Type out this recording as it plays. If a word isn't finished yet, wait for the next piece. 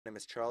My name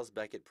is Charles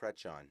Beckett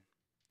Pretchon.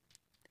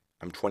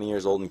 I'm 20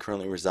 years old and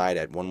currently reside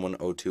at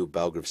 1102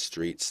 Belgrave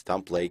Street,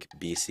 Stump Lake,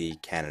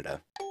 BC,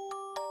 Canada.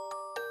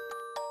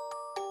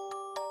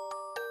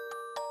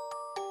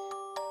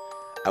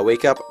 I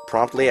wake up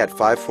promptly at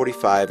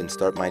 5:45 and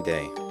start my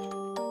day.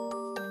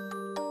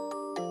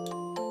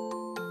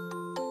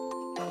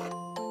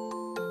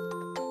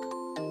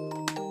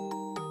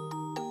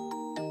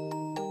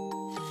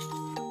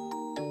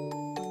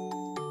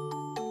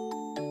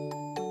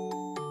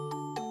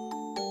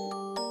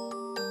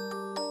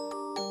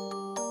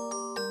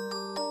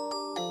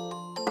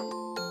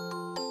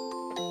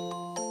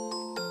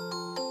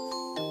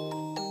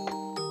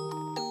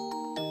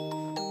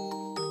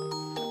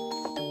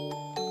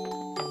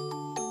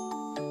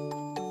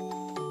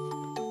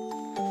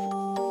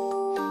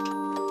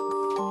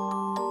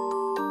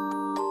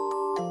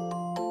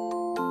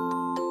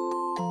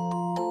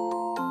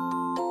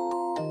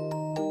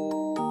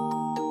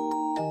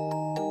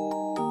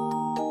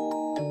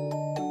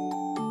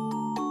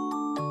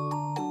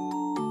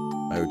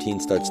 My routine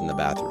starts in the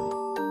bathroom,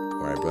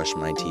 where I brush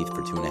my teeth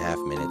for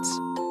 2.5 minutes.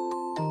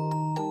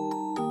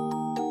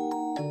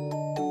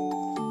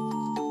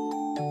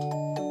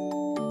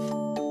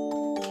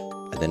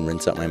 I then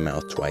rinse out my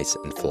mouth twice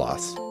and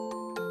floss.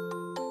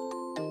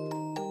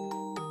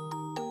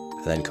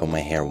 I then comb my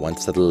hair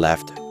once to the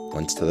left,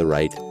 once to the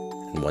right,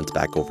 and once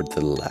back over to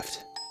the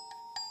left.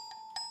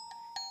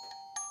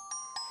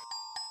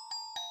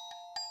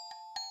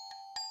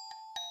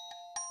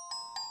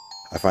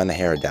 I find the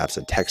hair adapts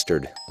a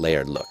textured,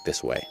 layered look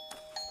this way.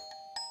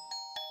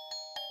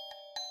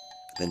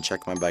 Then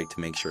check my bike to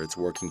make sure it's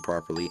working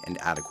properly and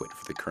adequate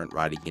for the current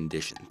riding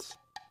conditions.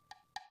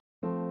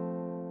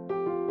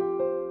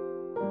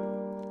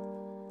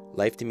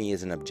 Life to me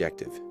is an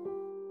objective.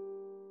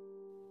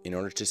 In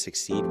order to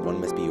succeed,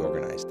 one must be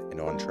organized and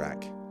on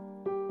track.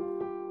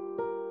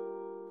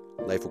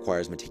 Life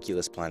requires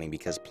meticulous planning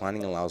because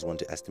planning allows one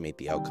to estimate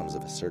the outcomes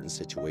of a certain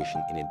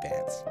situation in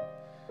advance,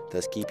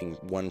 thus keeping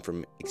one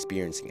from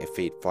experiencing a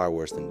fate far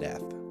worse than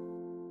death.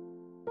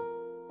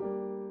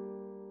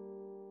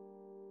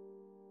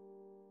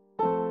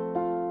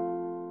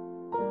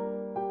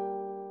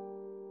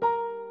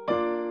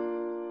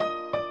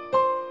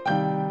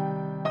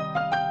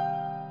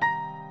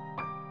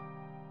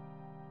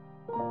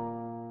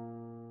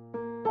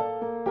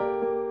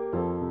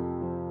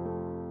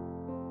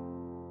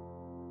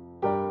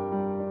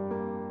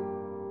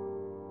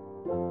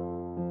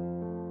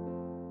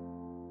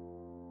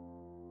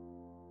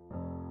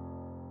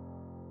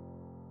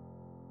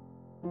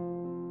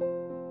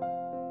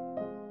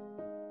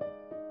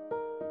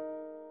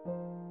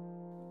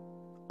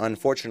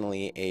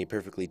 Unfortunately, a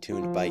perfectly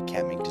tuned bike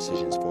can't make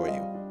decisions for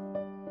you.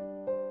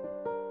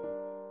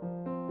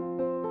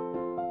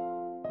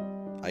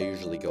 I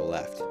usually go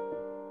left.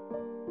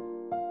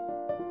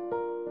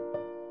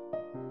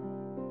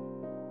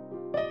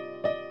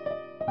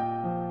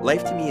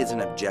 Life to me is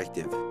an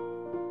objective.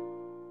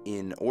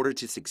 In order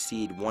to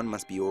succeed, one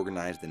must be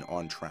organized and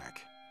on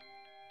track.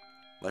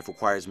 Life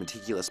requires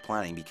meticulous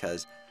planning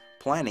because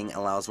planning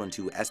allows one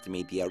to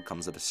estimate the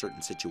outcomes of a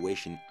certain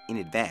situation in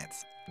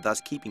advance,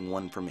 thus keeping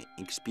one from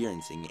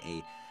experiencing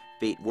a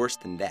fate worse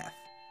than death,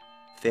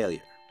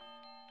 failure.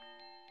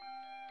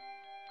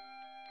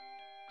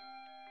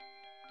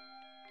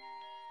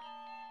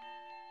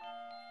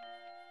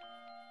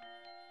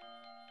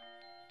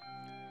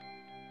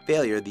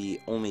 Failure, the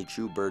only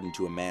true burden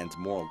to a man's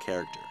moral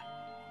character.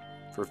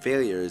 For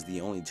failure is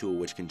the only tool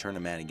which can turn a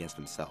man against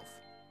himself.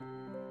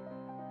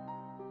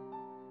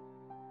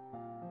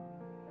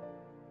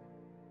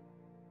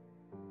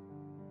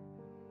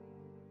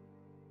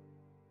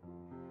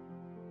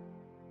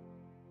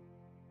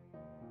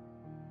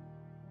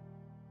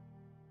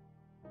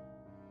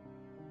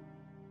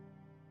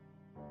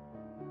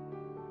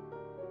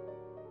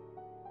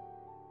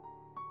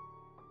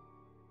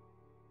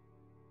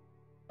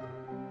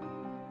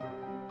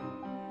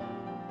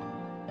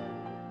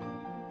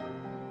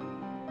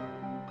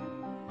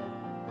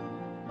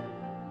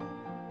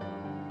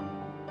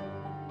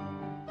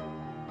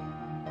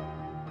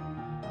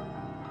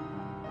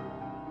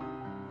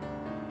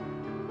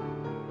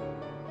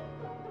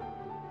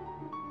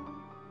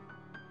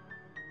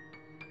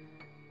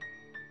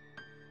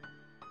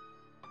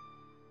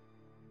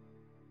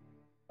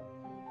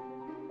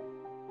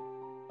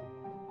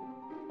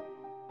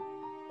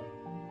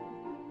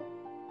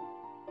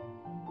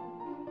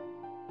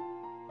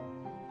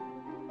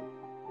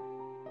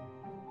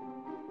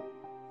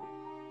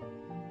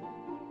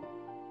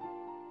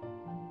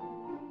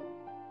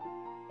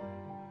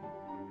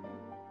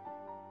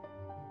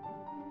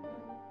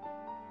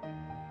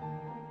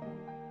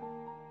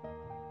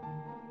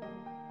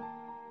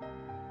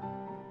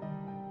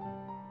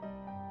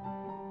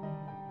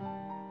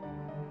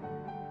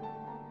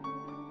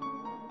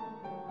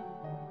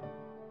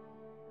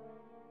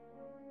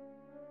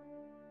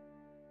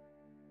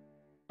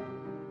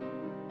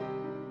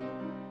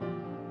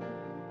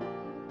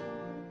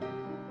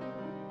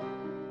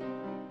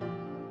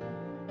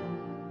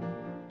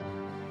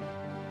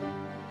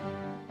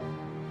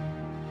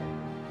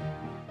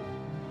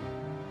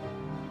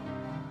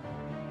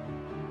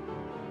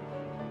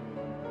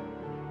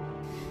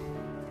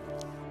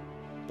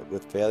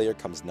 With failure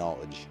comes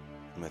knowledge,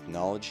 and with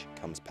knowledge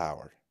comes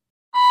power.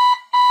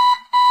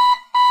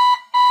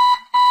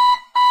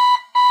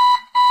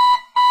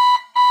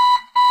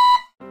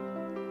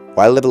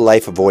 Why live a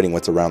life avoiding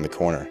what's around the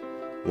corner,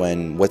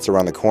 when what's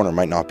around the corner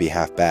might not be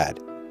half bad?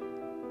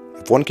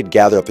 If one could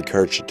gather up the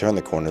courage to turn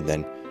the corner,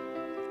 then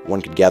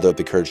one could gather up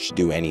the courage to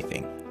do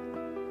anything.